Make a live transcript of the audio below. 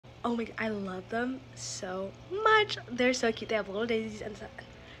Oh my god, I love them so much. They're so cute. They have little daisies and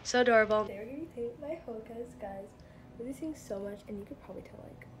so adorable. They're gonna paint my Hokas, guys. They're seeing so much, and you could probably tell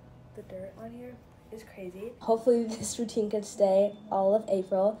like the dirt on here is crazy. Hopefully this routine could stay all of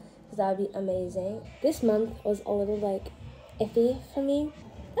April, because that would be amazing. This month was a little like iffy for me.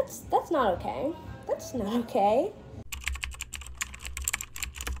 That's not okay. That's not okay.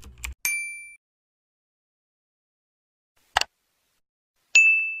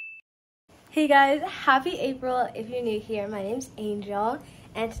 Hey guys, happy April. If you're new here, my name's Angel,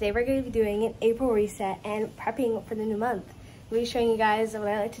 and today we're going to be doing an April reset and prepping for the new month. I'm going to be showing you guys what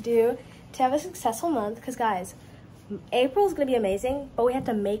I like to do to have a successful month, because guys, April is going to be amazing, but we have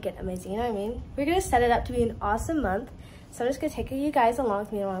to make it amazing, you know what I mean? We're going to set it up to be an awesome month, so I'm just going to take you guys along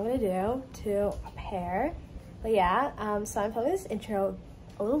with me on what I'm going to do to prepare. But yeah, so I'm filming this intro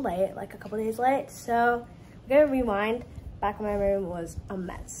a little late, like a couple days late, so we're going to rewind. Back in my room was a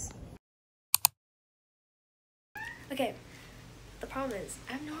mess. Okay, the problem is,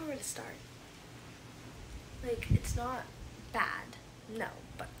 I have nowhere to start. Like, it's not bad, no,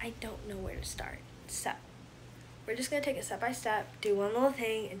 but I don't know where to start. So, we're just gonna take it step by step, do one little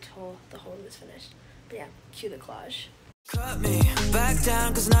thing until the whole room is finished. But yeah, cue the collage. Cut me back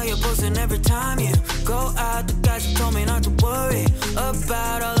down, cause now you're posting every time you go out. The guys who told me not to worry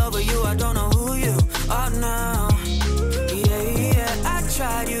about all over you. I don't know who you are now. Yeah, I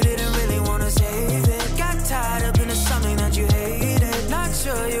tried, you didn't really wanna save it. Got tied up into something that you hated. Not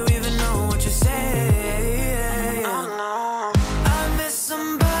sure you even know what you say. Oh no, I miss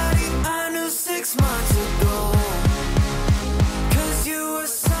somebody I knew 6 months ago. Cause you were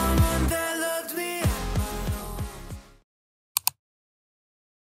someone that loved me at my own.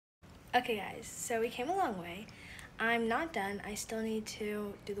 Okay guys, so we came a long way. I'm not done. I still need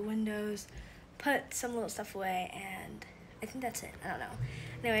to do the windows, put some little stuff away, and I think that's it. I don't know.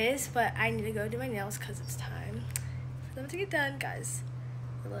 Anyways, but I need to go do my nails because it's time for them to get done. Guys,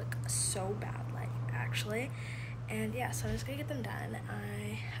 they look so bad, like, actually. And yeah, so I'm just gonna get them done.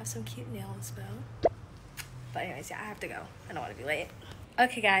 I have some cute nail inspo. But anyways, yeah, I have to go. I don't want to be late.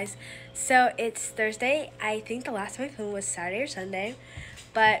 Okay guys, so it's Thursday. I think the last time I filmed was Saturday or Sunday.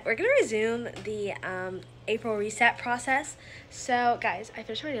 But we're gonna resume the April reset process. So guys, I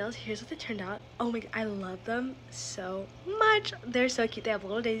finished my nails. Here's what they turned out. Oh my god, I love them so much. They're so cute. They have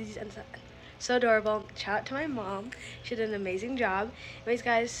little daisies and so adorable. Shout out to my mom. She did an amazing job. Anyways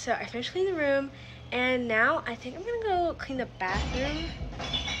guys, so I finished cleaning the room, and now I think I'm gonna go clean the bathroom.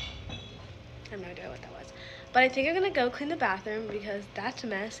 I have no idea what that was. But I think I'm gonna go clean the bathroom because that's a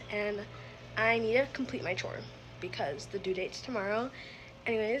mess, and I need to complete my chore because the due date's tomorrow.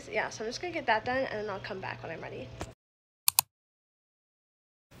 Anyways, yeah, so I'm just gonna get that done, and then I'll come back when I'm ready.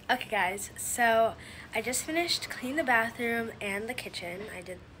 Okay guys, so I just finished cleaning the bathroom and the kitchen. I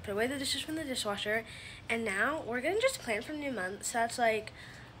did put away the dishes from the dishwasher, and now we're gonna just plan for the new month. So that's like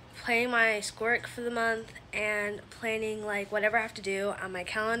planning my schoolwork for the month and planning like whatever I have to do on my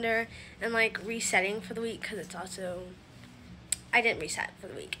calendar, and like resetting for the week, because it's also, I didn't reset for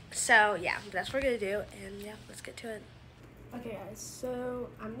the week. So yeah, that's what we're gonna do, and yeah, let's get to it. Okay guys, so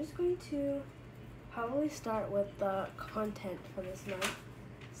I'm just going to probably start with the content for this month.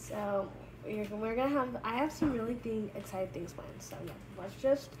 So we're gonna have, I have some really exciting things planned. So yeah, let's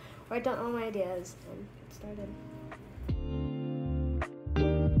just write down all my ideas and get started.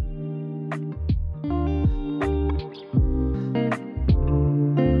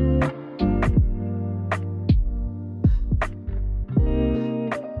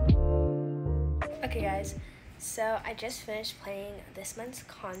 Okay guys, so I just finished playing this month's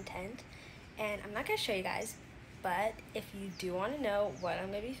content, and I'm not going to show you guys, but if you do want to know what I'm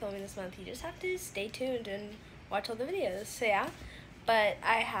going to be filming this month, you just have to stay tuned and watch all the videos. So yeah, but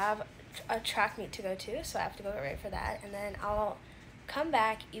I have a track meet to go to, so I have to go get ready for that, and then I'll come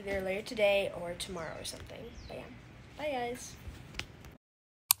back either later today or tomorrow or something. But yeah, bye guys.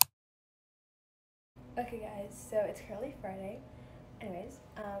 Okay guys, so it's currently Friday. Anyways,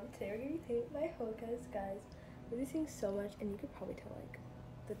 today we're going to be painting my Hokas, guys. We're seeing so much, and you could probably tell like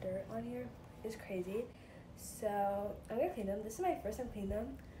the dirt on here is crazy. So I'm gonna clean them. This is my first time cleaning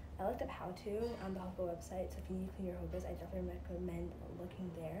them. I looked up how to on the Hoka website, so if you need to clean your Hokas, I definitely recommend looking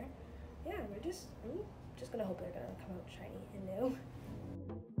there. Yeah, I'm just gonna hope they're gonna come out shiny and new.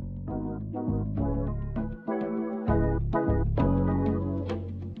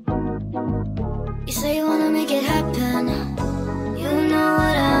 You say you wanna make it happen. You know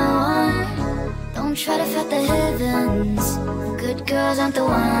what I want. Don't try to fight the heavens. Good girls aren't the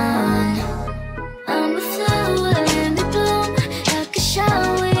one. I'm a flower in the bloom, like a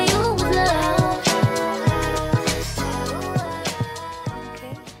shower you love.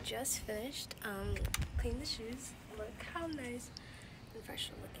 Okay, just finished cleaning the shoes. Look how nice and fresh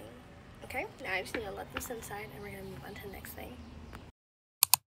they're looking. Okay, now I just need to let them sit inside and we're gonna move on to the next thing.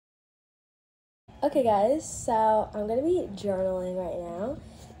 Okay guys, so I'm gonna be journaling right now.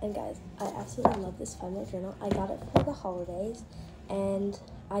 And guys, I absolutely love this 5-minute journal. I got it for the holidays and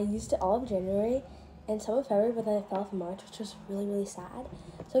I used it all of January and some of February, but then I fell off in March, which was really, really sad.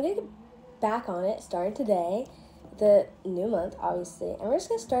 So I'm gonna get back on it starting today, the new month, obviously. And we're just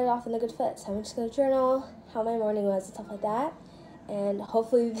gonna start it off in a good foot. So I'm just gonna journal how my morning was and stuff like that. And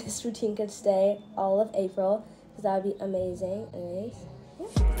hopefully this routine could stay all of April, because that would be amazing. Anyways, yeah.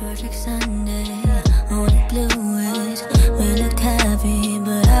 Perfect Sunday, on the blues. We looked happy,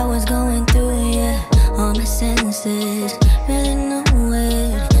 but I was going through it, yeah. All my senses, really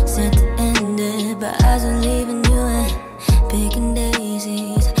nowhere. Said to end it, but I was leaving you and picking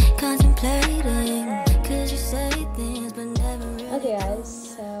daisies, contemplating. Cause you say things, but never really. Okay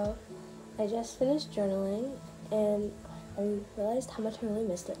guys, so I just finished journaling and I realized how much I really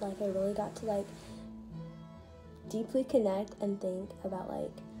missed it. Like I really got to like deeply connect and think about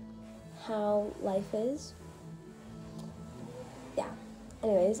like how life is. Yeah.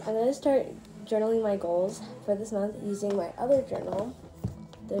 Anyways, I'm gonna start journaling my goals for this month using my other journal.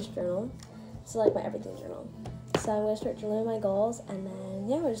 This journal. It's like my everything journal. So I'm gonna start journaling my goals and then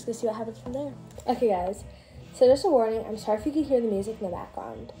yeah, we're just gonna see what happens from there. Okay guys, so just a warning, I'm sorry if you can hear the music in the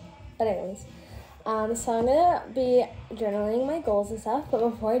background. But anyways, so I'm gonna be journaling my goals and stuff, but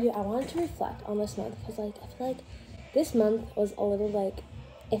before I do, I wanted to reflect on this month because like I feel like this month was a little like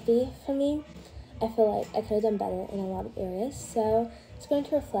iffy for me. I feel like I could have done better in a lot of areas, so I'm just going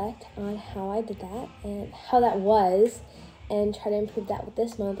to reflect on how I did that and how that was and try to improve that with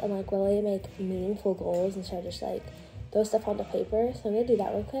this month and like really make meaningful goals instead of just like throw stuff onto paper. So I'm gonna do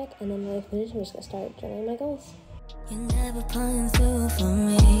that real quick and then when I finish, I'm just gonna start journaling my goals. You're never pulling through for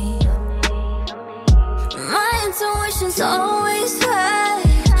me. My intuition's always right.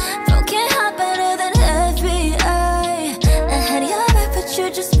 Broken heart better than FBI. I had your back, but you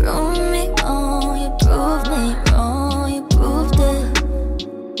just proved me wrong. You proved me wrong. You proved it.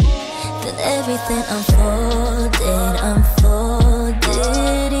 Then everything unfolded,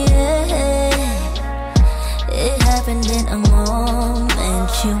 yeah. It happened in a moment.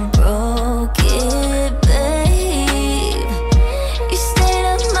 You broke it, babe. You stayed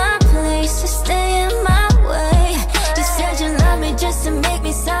at my place, you stay in my way. You said you love me just to make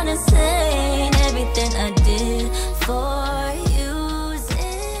me sound insane. Everything I did for you's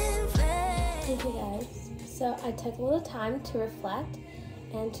in vain. Okay guys, so I took a little time to reflect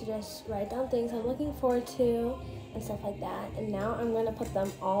and to just write down things I'm looking forward to and stuff like that. And now I'm going to put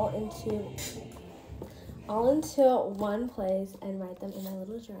them all into one place and write them in my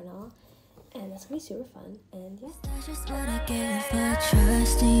little journal. And that's going to be super fun. And yeah. That's just what I get for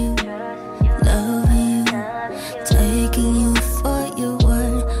trusting you, loving you, taking you for your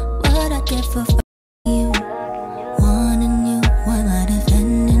word. What I get for you, wanting you, why am I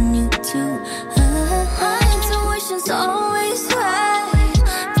defending you too? My intuition's always right.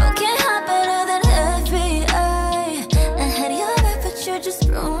 Broken heart better than FBI. I had your back, but you just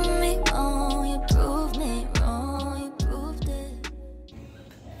proved me wrong. You proved me wrong. You proved it.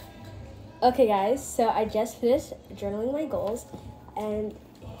 Okay guys, so I just finished journaling my goals and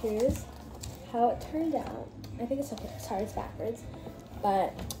here's how it turned out. I think it's okay. Sorry, it's backwards.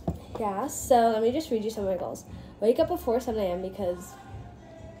 But yeah, so let me just read you some of my goals. Wake up before 7 a.m. because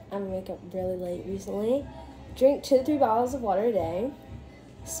I'm gonna wake up really late recently. Drink 2 to 3 bottles of water a day.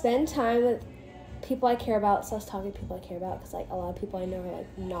 Spend time with people I care about. So I was talking to people I care about because like a lot of people I know are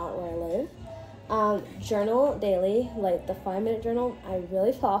like not where I live. Journal daily, like the 5-minute journal. I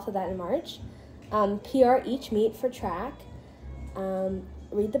really fell off of that in March. PR each meet for track.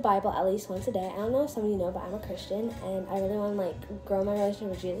 Read the Bible at least once a day. I don't know if some of you know, but I'm a Christian and I really want to like grow my relationship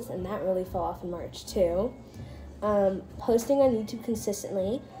with Jesus, and that really fell off in March too. Posting on YouTube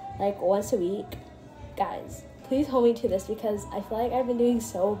consistently, like once a week. Guys, please hold me to this because I feel like I've been doing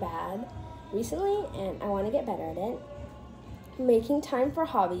so bad recently and I want to get better at it. Making time for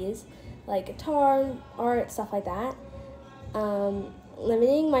hobbies like guitar, art, stuff like that.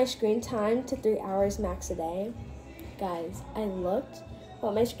 Limiting my screen time to 3 hours max a day. Guys, I looked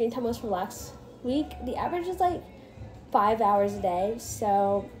what my screen time was for last week. The average is like 5 hours a day,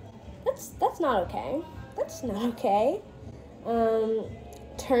 so that's not okay. That's not okay.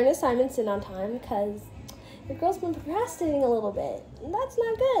 Turn assignments in on time because your girl's been procrastinating a little bit. That's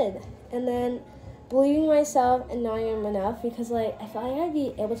not good. And then believing myself and knowing I'm enough because like I feel like I'd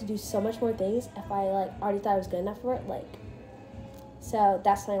be able to do so much more things if I like already thought I was good enough for it. Like, so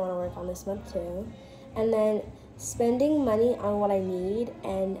that's what I want to work on this month too. And then spending money on what I need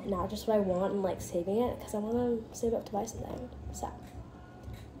and not just what I want and like saving it, because I want to save up to buy something. So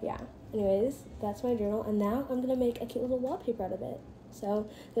yeah, anyways, that's my journal, and now I'm gonna make a cute little wallpaper out of it. So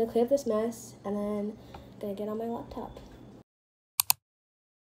I'm gonna clean up this mess and then I'm gonna get on my laptop.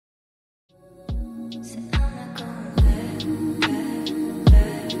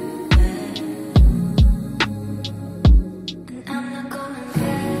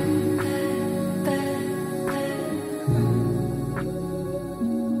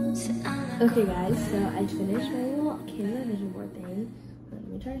 Okay guys, so I finished my little camera vision board thing. Let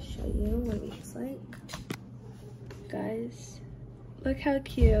me try to show you what it looks like. Guys, look how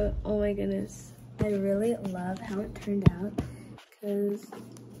cute. Oh my goodness. I really love how it turned out, because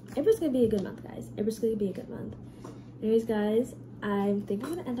April's gonna be a good month, guys. April's gonna be a good month. Anyways guys, I think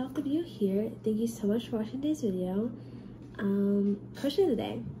I'm gonna end off the video here. Thank you so much for watching today's video. Question of the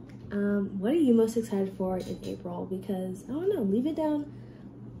day. What are you most excited for in April? Because I don't know, leave it down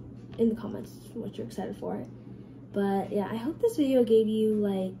in the comments what you're excited for. But yeah, I hope this video gave you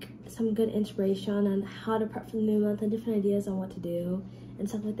like some good inspiration on how to prep for the new month and different ideas on what to do and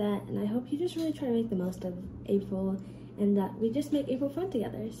stuff like that. And I hope you just really try to make the most of April and that we just make April fun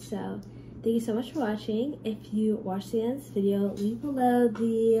together. So thank you so much for watching. If you watched the end of this video, leave below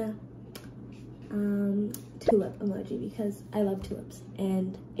the tulip emoji, because I love tulips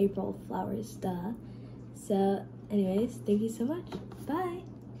and April flowers, duh. So anyways, thank you so much. Bye.